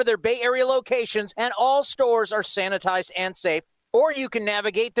shop at one of their Bay Area locations, and all stores are sanitized and safe. Or you can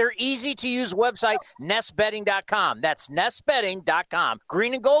navigate their easy-to-use website, nestbedding.com. That's nestbedding.com.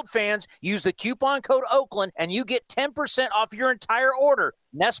 Green and gold fans, use the coupon code Oakland, and you get 10% off your entire order.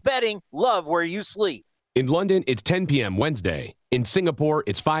 Nest Bedding, love where you sleep. In London, it's 10 p.m. Wednesday. In Singapore,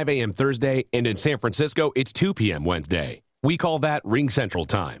 it's 5 a.m. Thursday. And in San Francisco, it's 2 p.m. Wednesday. We call that Ring Central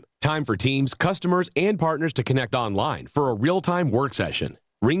Time. Time for teams, customers, and partners to connect online for a real-time work session.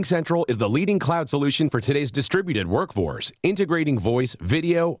 Ring Central is the leading cloud solution for today's distributed workforce, integrating voice,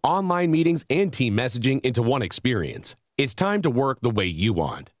 video, online meetings, and team messaging into one experience. It's time to work the way you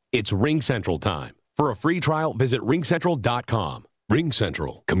want. It's Ring Central Time. For a free trial, visit ringcentral.com. Ring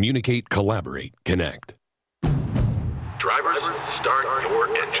Central. Communicate, collaborate, connect. Drivers, start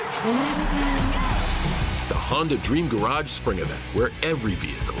your engines. The Honda Dream Garage Spring Event, where every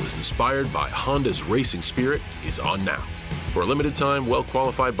vehicle is inspired by Honda's racing spirit, is on now. For a limited time,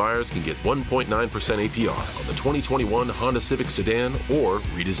 well-qualified buyers can get 1.9% APR on the 2021 Honda Civic Sedan or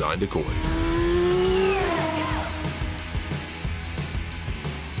redesigned Accord.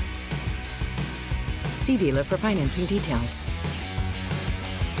 See dealer for financing details.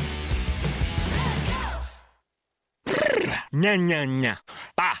 Nya nya nya.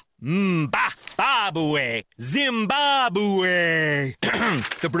 Babue. Zimbabwe.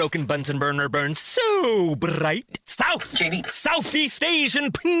 The broken Bunsen burner burns so bright. Southeast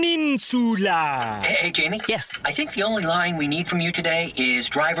Asian Peninsula. Hey, Jamie? Yes? I think the only line we need from you today is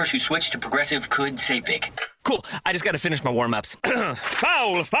drivers who switch to Progressive could save big. Cool. I just got to finish my warm-ups.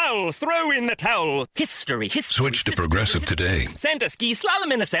 Foul, throw in the towel. History. Switch to Progressive today. Santa ski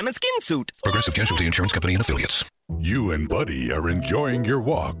slalom in a salmon skin suit. Progressive Casualty Insurance Company and Affiliates. You and Buddy are enjoying your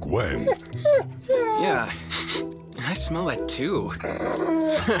walk when... Yeah, I smell that too.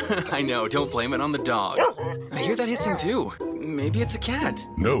 I know, don't blame it on the dog. I hear that hissing too. Maybe it's a cat.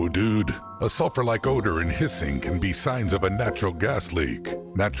 No, dude. A sulfur-like odor and hissing can be signs of a natural gas leak.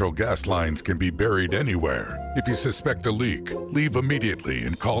 Natural gas lines can be buried anywhere. If you suspect a leak, leave immediately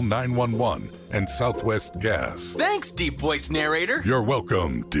and call 911 and Southwest Gas. Thanks, deep voice narrator. You're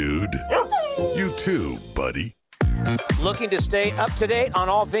welcome, dude. You too, buddy. Looking to stay up to date on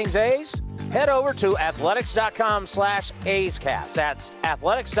all things A's? Head over to athletics.com/A'sCast. That's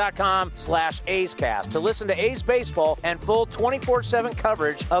athletics.com/A'sCast to listen to A's baseball and full 24/7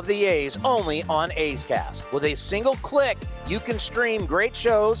 coverage of the A's only on A's Cast. With a single click, you can stream great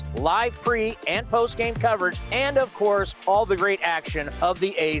shows, live pre- and post-game coverage, and of course, all the great action of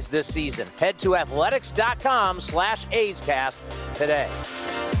the A's this season. Head to athletics.com/A'sCast today.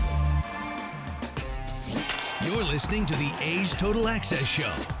 You're listening to the A's Total Access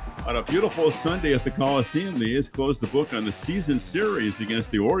Show. On a beautiful Sunday at the Coliseum, the A's close the book on the season series against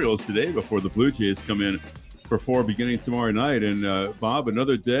the Orioles today before the Blue Jays come in for 4 beginning tomorrow night. And Bob,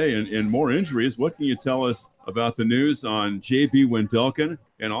 another day and more injuries. What can you tell us about the news on J.B. Wendelken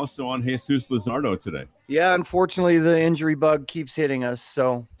and also on Jesus Luzardo today? Yeah, unfortunately, the injury bug keeps hitting us.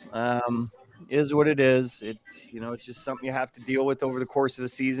 So is what it is. It's just something you have to deal with over the course of the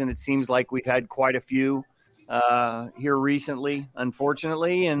season. It seems like we've had quite a few here recently,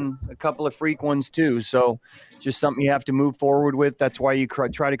 unfortunately, and a couple of freak ones too. So just something you have to move forward with. That's why you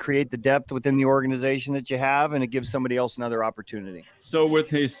try to create the depth within the organization that you have, and it gives somebody else another opportunity. So with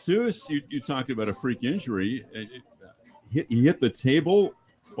Jesus, you talked about a freak injury. He hit the table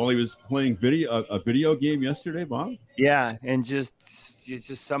while he was playing a video game yesterday, Bob? Yeah, and just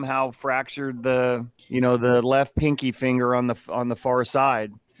somehow fractured the left pinky finger on the far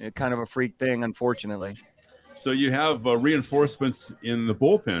side. Kind of a freak thing, unfortunately. So you have reinforcements in the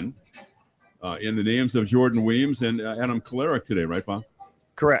bullpen in the names of Jordan Weems and Adam Kolarek today, right, Bob?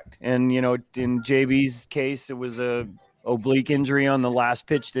 Correct. And, in JB's case, it was a oblique injury on the last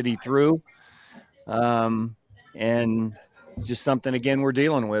pitch that he threw. And just something, again, we're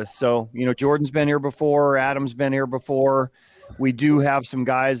dealing with. So, Jordan's been here before. Adam's been here before. We do have some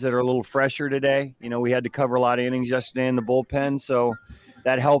guys that are a little fresher today. We had to cover a lot of innings yesterday in the bullpen, so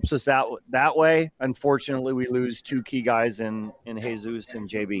that helps us out that way. Unfortunately, we lose two key guys in Jesus and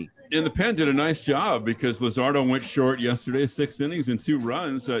JB. And the pen did a nice job because Luzardo went short yesterday, 6 innings and 2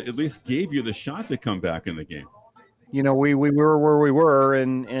 runs. At least gave you the shot to come back in the game. We were where we were,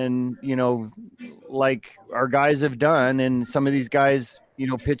 and like our guys have done, and some of these guys,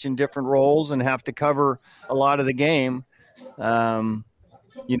 pitch in different roles and have to cover a lot of the game.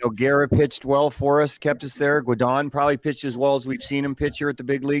 Garrett pitched well for us, kept us there. Guadon probably pitched as well as we've seen him pitch here at the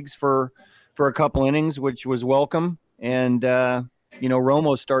big leagues for a couple innings, which was welcome. And,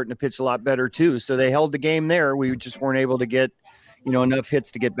 Romo's starting to pitch a lot better too. So they held the game there. We just weren't able to get, enough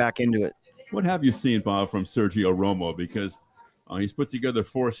hits to get back into it. What have you seen, Bob, from Sergio Romo? Because he's put together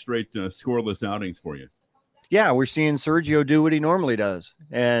 4 straight scoreless outings for you. Yeah, we're seeing Sergio do what he normally does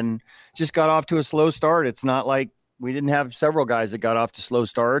and just got off to a slow start. It's not like we didn't have several guys that got off to slow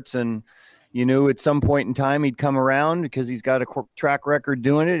starts, and at some point in time he'd come around because he's got a track record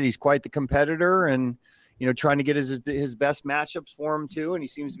doing it. He's quite the competitor, and trying to get his best matchups for him too. And he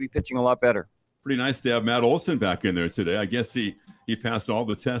seems to be pitching a lot better. Pretty nice to have Matt Olson back in there today. I guess he passed all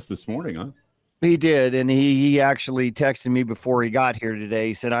the tests this morning, huh? He did, and he actually texted me before he got here today.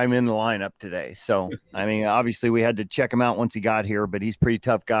 He said, I'm in the lineup today. So, I mean, obviously we had to check him out once he got here, but he's a pretty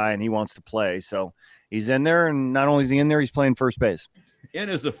tough guy, and he wants to play. So he's in there, and not only is he in there, he's playing first base.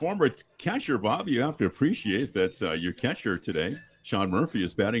 And as a former catcher, Bob, you have to appreciate that your catcher today, Sean Murphy,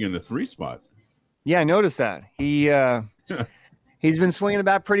 is batting in the 3 spot. Yeah, I noticed that. He's been swinging the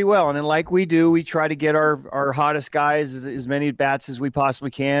bat pretty well. And then like we do, we try to get our hottest guys as many bats as we possibly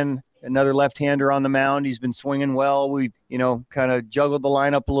can. Another left-hander on the mound. He's been swinging well. We, kind of juggled the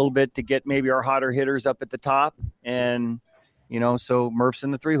lineup a little bit to get maybe our hotter hitters up at the top. And, so Murph's in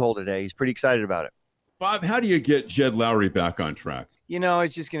the 3-hole today. He's pretty excited about it. Bob, how do you get Jed Lowry back on track?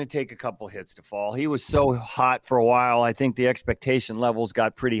 It's just going to take a couple hits to fall. He was so hot for a while. I think the expectation levels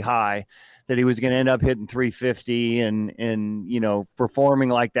got pretty high that he was going to end up hitting 350 and performing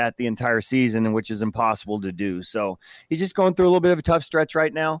like that the entire season, which is impossible to do. So he's just going through a little bit of a tough stretch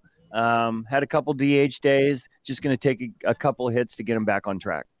right now. Had a couple DH days, just going to take a couple of hits to get him back on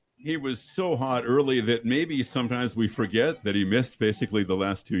track. He was so hot early that maybe sometimes we forget that he missed basically the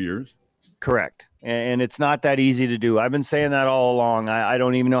last 2 years. Correct. And it's not that easy to do. I've been saying that all along. I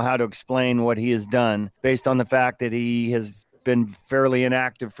don't even know how to explain what he has done based on the fact that he has been fairly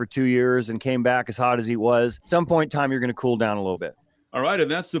inactive for 2 years and came back as hot as he was. At some point in time, you're going to cool down a little bit. All right. And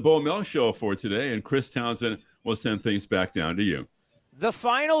that's the Bo Mel Show for today. And Chris Townsend will send things back down to you. The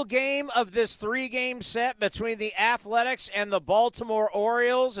final game of this 3-game set between the Athletics and the Baltimore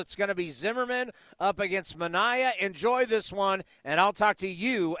Orioles. It's going to be Zimmerman up against Minaya. Enjoy this one, and I'll talk to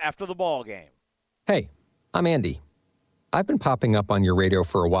you after the ball game. Hey, I'm Andy. I've been popping up on your radio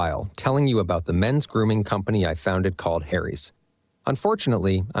for a while, telling you about the men's grooming company I founded called Harry's.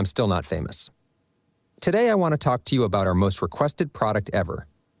 Unfortunately, I'm still not famous. Today, I want to talk to you about our most requested product ever,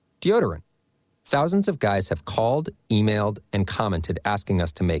 deodorant. Thousands of guys have called, emailed, and commented asking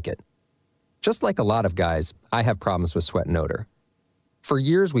us to make it. Just like a lot of guys, I have problems with sweat and odor. For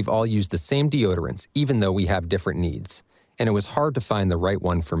years, we've all used the same deodorants, even though we have different needs, and it was hard to find the right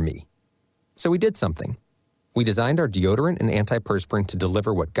one for me. So we did something. We designed our deodorant and antiperspirant to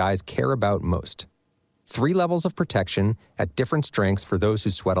deliver what guys care about most. 3 levels of protection at different strengths for those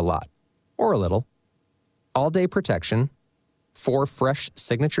who sweat a lot, or a little. All-day protection, 4 fresh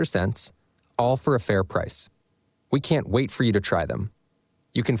signature scents, all for a fair price. We can't wait for you to try them.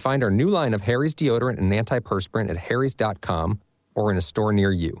 You can find our new line of Harry's deodorant and antiperspirant at harrys.com or in a store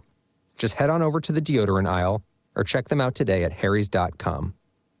near you. Just head on over to the deodorant aisle or check them out today at harrys.com.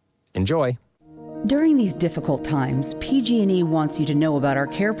 Enjoy. During these difficult times, PG&E wants you to know about our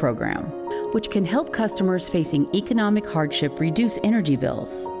CARE program, which can help customers facing economic hardship reduce energy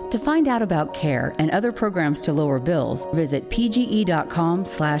bills. To find out about CARE and other programs to lower bills, visit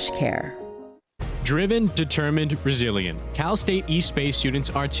pge.com/care. Driven, determined, resilient. Cal State East Bay students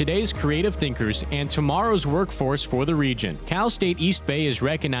are today's creative thinkers and tomorrow's workforce for the region. Cal State East Bay is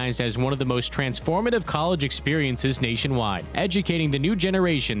recognized as one of the most transformative college experiences nationwide, educating the new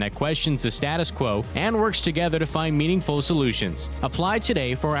generation that questions the status quo and works together to find meaningful solutions. Apply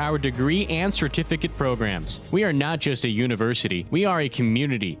today for our degree and certificate programs. We are not just a university, we are a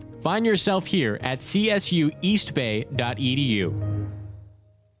community. Find yourself here at csueastbay.edu.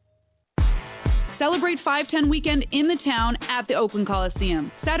 Celebrate 510 weekend in the town at the Oakland Coliseum.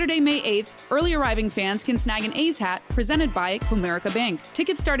 Saturday, May 8th, early arriving fans can snag an A's hat presented by Comerica Bank.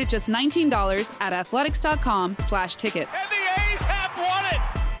 Tickets start at just $19 at athletics.com/tickets. And the A's have won it!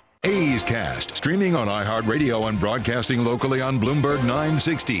 A's Cast, streaming on iHeartRadio and broadcasting locally on Bloomberg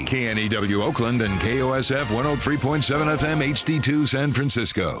 960, KNEW Oakland, and KOSF 103.7 FM HD2 San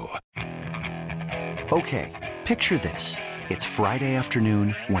Francisco. Okay, picture this. It's Friday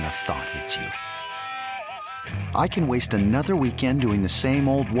afternoon when a thought hits you. I can waste another weekend doing the same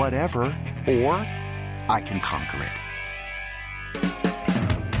old whatever, or I can conquer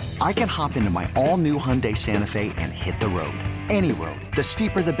it. I can hop into my all-new Hyundai Santa Fe and hit the road. Any road. The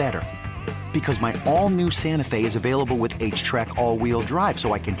steeper, the better. Because my all-new Santa Fe is available with H-Track all-wheel drive,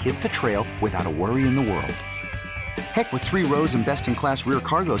 so I can hit the trail without a worry in the world. Heck, with 3 rows and best-in-class rear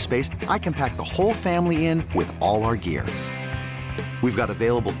cargo space, I can pack the whole family in with all our gear. We've got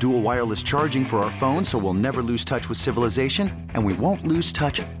available dual wireless charging for our phones, so we'll never lose touch with civilization, and we won't lose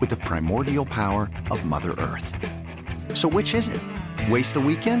touch with the primordial power of Mother Earth. So which is it? Waste the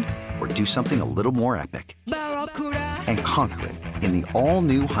weekend or do something a little more epic? And conquer it in the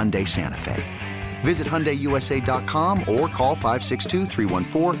all-new Hyundai Santa Fe. Visit HyundaiUSA.com or call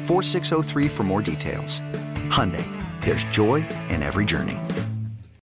 562-314-4603 for more details. Hyundai, there's joy in every journey.